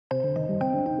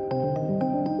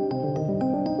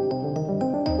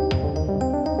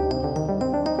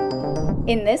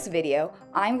In this video,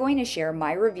 I'm going to share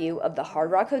my review of the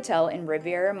Hard Rock Hotel in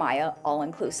Riviera Maya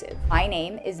all-inclusive. My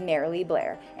name is Marilee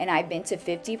Blair, and I've been to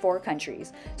 54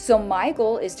 countries, so my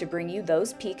goal is to bring you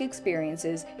those peak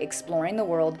experiences exploring the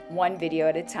world one video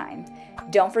at a time.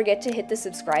 Don't forget to hit the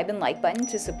subscribe and like button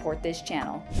to support this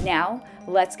channel. Now,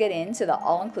 let's get into the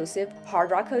all-inclusive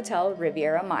Hard Rock Hotel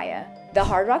Riviera Maya. The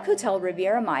Hard Rock Hotel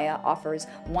Riviera Maya offers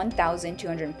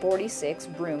 1,246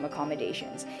 room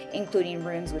accommodations, including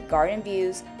rooms with garden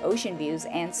views, ocean views,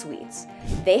 and suites.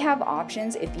 They have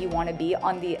options if you want to be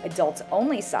on the adults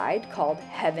only side, called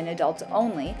Heaven Adults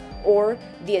Only, or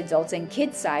the adults and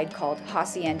kids side, called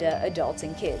Hacienda Adults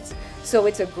and Kids. So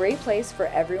it's a great place for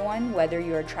everyone, whether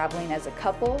you're traveling as a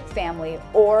couple, family,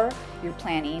 or you're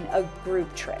planning a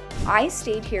group trip. I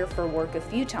stayed here for work a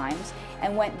few times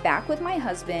and went back with my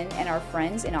husband and our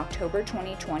friends in October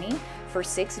 2020 for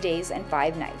 6 days and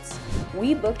 5 nights.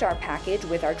 We booked our package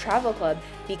with our travel club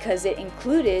because it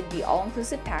included the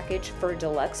all-inclusive package for a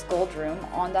deluxe gold room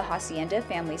on the Hacienda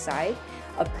family side,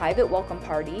 a private welcome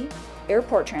party,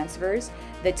 airport transfers,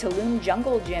 the Tulum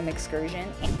jungle gym excursion,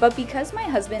 but because my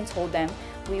husband told them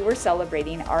we were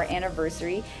celebrating our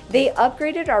anniversary, they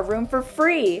upgraded our room for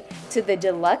free to the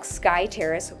deluxe Sky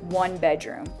Terrace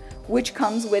 1-bedroom, which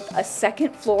comes with a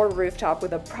second floor rooftop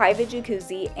with a private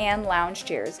jacuzzi and lounge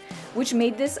chairs, which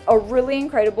made this a really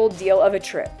incredible deal of a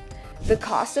trip. The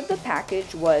cost of the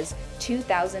package was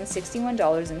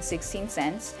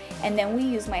 $2,061.16, and then we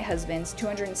used my husband's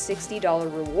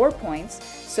 $260 reward points,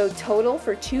 so total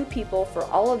for 2 people for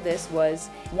all of this was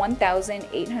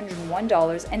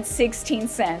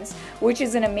 $1,801.16, which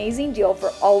is an amazing deal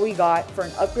for all we got for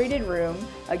an upgraded room,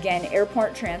 again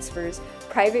airport transfers,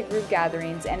 private group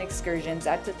gatherings and excursions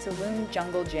at the Tulum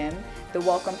Jungle Gym, the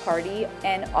welcome party,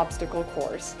 and obstacle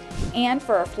course. And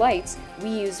for our flights, we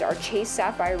used our Chase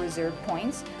Sapphire Reserve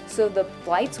points, so the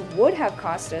flights would have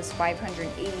cost us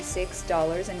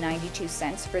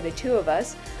 $586.92 for the 2 of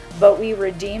us, but we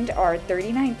redeemed our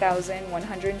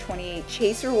 39,128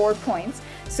 Chase Reward points,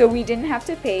 so we didn't have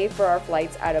to pay for our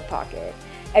flights out of pocket.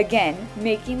 Again,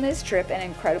 making this trip an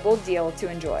incredible deal to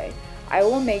enjoy. I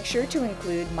will make sure to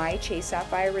include my Chase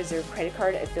Sapphire Reserve credit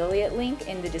card affiliate link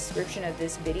in the description of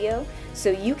this video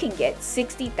so you can get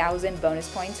 60,000 bonus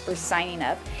points for signing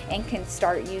up and can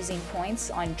start using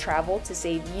points on travel to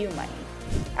save you money.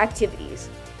 Activities.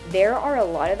 There are a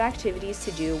lot of activities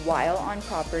to do while on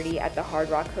property at the Hard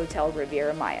Rock Hotel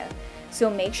Riviera Maya. So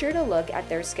make sure to look at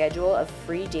their schedule of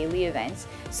free daily events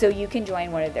so you can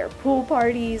join one of their pool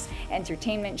parties,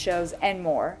 entertainment shows, and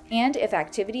more. And if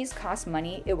activities cost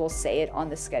money, it will say it on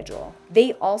the schedule.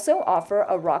 They also offer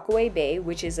a Rockaway Bay,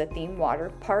 which is a themed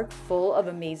water park full of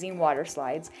amazing water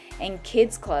slides, and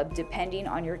kids club depending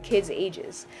on your kids'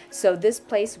 ages. So this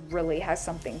place really has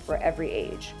something for every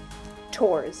age.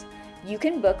 Tours. You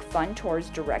can book fun tours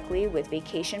directly with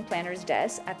Vacation Planner's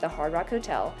Desk at the Hard Rock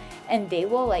Hotel, and they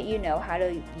will let you know how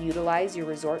to utilize your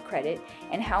resort credit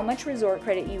and how much resort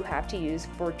credit you have to use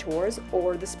for tours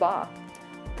or the spa.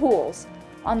 Pools.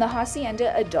 On the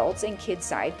Hacienda adults and kids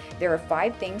side, there are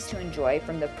 5 things to enjoy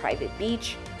from the private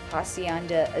beach,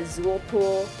 Hacienda Azul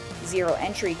pool, zero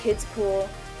entry kids pool,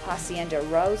 Hacienda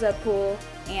Rosa pool,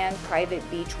 and private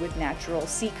beach with natural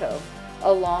sea cove,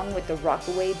 along with the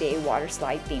Rockaway Bay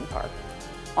waterslide theme park.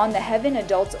 On the Heaven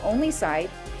Adults Only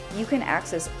side, you can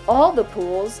access all the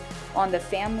pools on the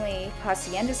family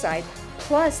Hacienda side,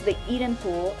 plus the Eden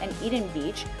Pool and Eden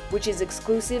Beach, which is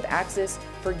exclusive access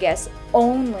for guests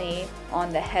only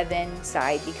on the Heaven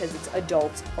side because it's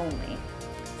adults only.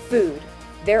 Food.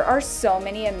 There are so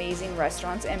many amazing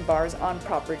restaurants and bars on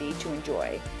property to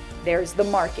enjoy. There's The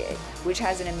Market, which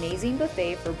has an amazing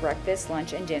buffet for breakfast,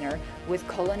 lunch, and dinner with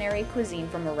culinary cuisine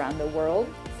from around the world.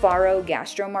 Faro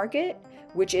Gastro Market,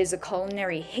 which is a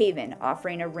culinary haven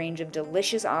offering a range of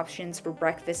delicious options for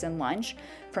breakfast and lunch,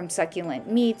 from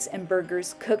succulent meats and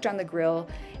burgers cooked on the grill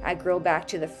at Grillback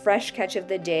to the fresh catch of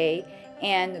the day,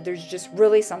 and there's just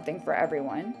really something for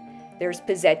everyone. There's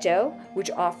Pizzetto,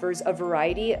 which offers a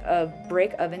variety of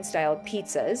brick oven-style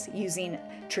pizzas using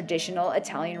traditional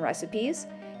Italian recipes.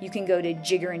 You can go to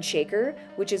Jigger and Shaker,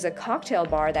 which is a cocktail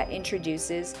bar that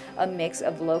introduces a mix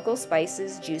of local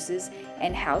spices, juices,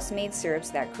 and house-made syrups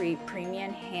that create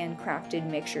premium handcrafted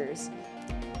mixtures.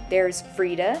 There's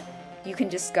Frida. You can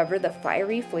discover the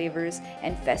fiery flavors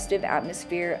and festive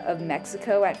atmosphere of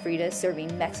Mexico at Frida,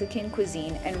 serving Mexican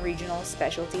cuisine and regional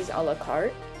specialties a la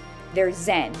carte. There's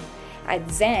Zen. At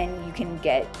Zen, you can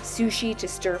get sushi to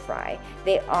stir fry.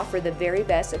 They offer the very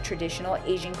best of traditional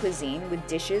Asian cuisine with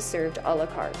dishes served a la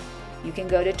carte. You can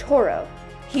go to Toro.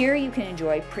 Here you can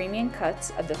enjoy premium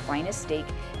cuts of the finest steak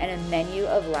and a menu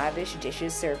of lavish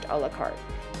dishes served a la carte.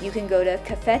 You can go to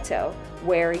Cafeto,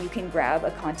 where you can grab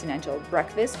a continental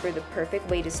breakfast for the perfect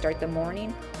way to start the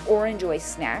morning or enjoy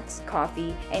snacks,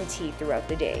 coffee, and tea throughout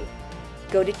the day.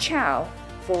 Go to Chow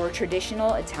for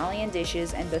traditional Italian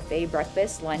dishes and buffet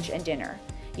breakfast, lunch, and dinner.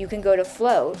 You can go to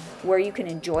Float, where you can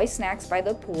enjoy snacks by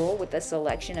the pool with a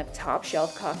selection of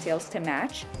top-shelf cocktails to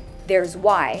match. There's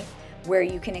Y, where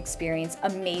you can experience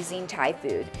amazing Thai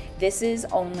food. This is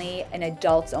only an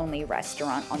adults-only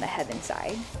restaurant on the Heaven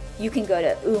side. You can go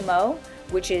to Umo,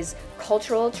 which is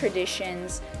cultural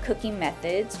traditions, cooking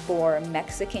methods for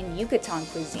Mexican Yucatan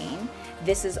cuisine.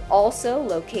 This is also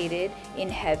located in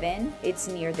Heaven. It's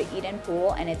near the Eden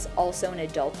Pool, and it's also an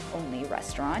adult-only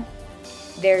restaurant.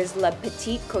 There's La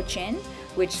Petite Cochin,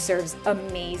 which serves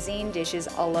amazing dishes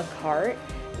a la carte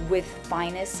with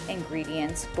finest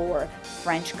ingredients for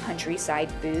French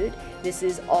countryside food. This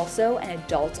is also an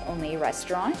adult-only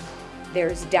restaurant.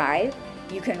 There's Dive.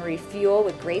 You can refuel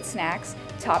with great snacks,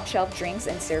 top-shelf drinks,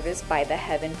 and service by the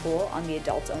Heaven Pool on the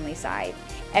adults-only side.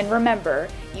 And remember,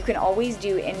 you can always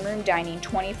do in-room dining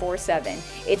 24/7.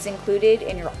 It's included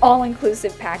in your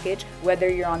all-inclusive package, whether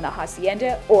you're on the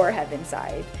Hacienda or Heaven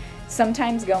side.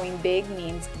 Sometimes going big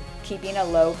means keeping a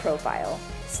low profile.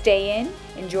 Stay in,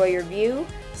 enjoy your view,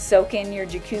 soak in your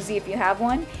jacuzzi if you have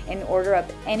one, and order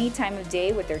up any time of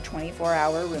day with their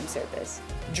 24-hour room service.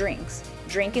 Drinks.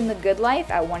 Drink in the good life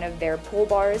at one of their pool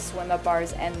bars, swim-up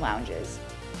bars, and lounges.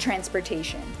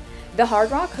 Transportation. The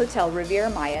Hard Rock Hotel Riviera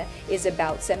Maya is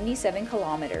about 77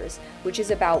 kilometers, which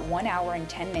is about 1 hour and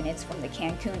 10 minutes from the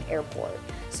Cancun airport.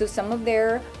 So some of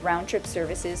their round-trip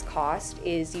services cost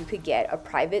is you could get a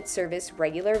private service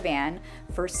regular van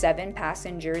for 7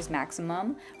 passengers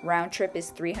maximum. Round trip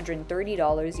is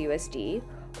 $330 USD.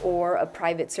 Or a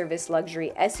private service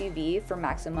luxury SUV for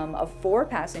maximum of 4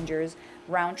 passengers.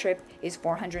 Round trip is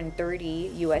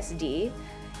 $430 USD.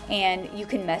 And you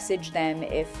can message them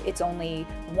if it's only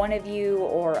one of you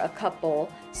or a couple,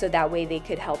 so that way they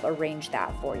could help arrange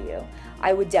that for you.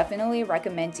 I would definitely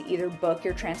recommend to either book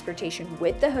your transportation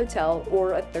with the hotel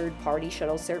or a third-party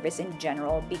shuttle service in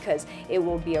general, because it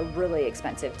will be a really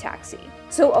expensive taxi.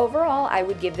 So overall, I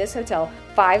would give this hotel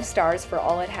 5 stars for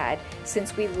all it had,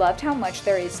 since we loved how much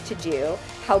there is to do,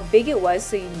 how big it was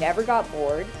so you never got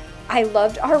bored. I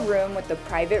loved our room with the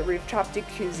private rooftop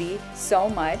jacuzzi so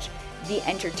much, the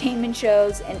entertainment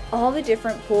shows, and all the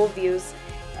different pool views,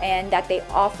 and that they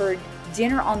offered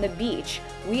dinner on the beach.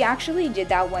 We actually did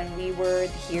that when we were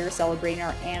here celebrating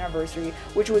our anniversary,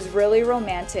 which was really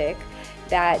romantic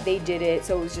that they did it,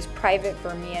 so it was just private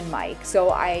for me and Mike. So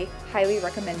I highly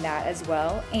recommend that as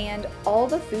well. And all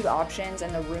the food options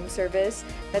and the room service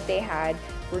that they had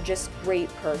were just great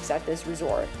perks at this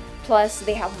resort. Plus,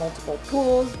 they have multiple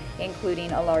pools,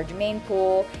 including a large main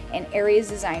pool, and areas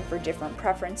designed for different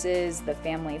preferences, the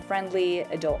family-friendly,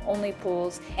 adult-only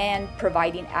pools, and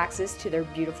providing access to their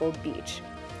beautiful beach.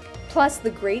 Plus, the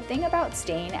great thing about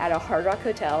staying at a Hard Rock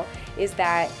hotel is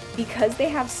that because they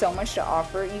have so much to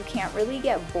offer, you can't really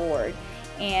get bored.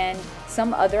 And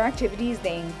some other activities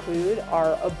they include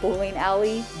are a bowling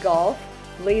alley, golf,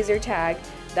 laser tag,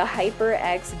 the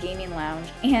HyperX Gaming Lounge,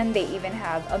 and they even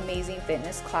have amazing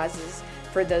fitness classes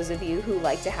for those of you who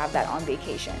like to have that on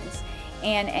vacations.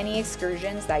 And any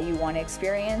excursions that you want to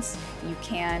experience, you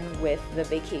can with the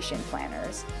vacation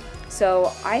planners.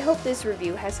 So I hope this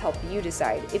review has helped you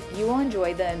decide if you will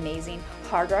enjoy the amazing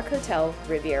Hard Rock Hotel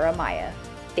Riviera Maya.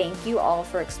 Thank you all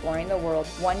for exploring the world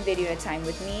one video at a time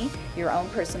with me, your own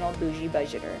personal bougie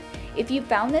budgeter. If you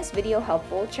found this video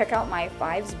helpful, check out my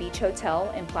Fives Beach Hotel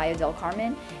in Playa del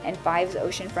Carmen and Fives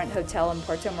Oceanfront Hotel in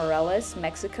Puerto Morelos,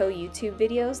 Mexico YouTube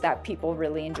videos that people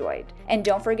really enjoyed. And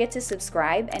don't forget to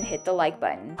subscribe and hit the like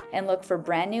button, and look for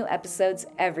brand new episodes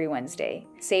every Wednesday.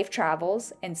 Safe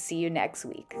travels, and see you next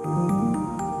week.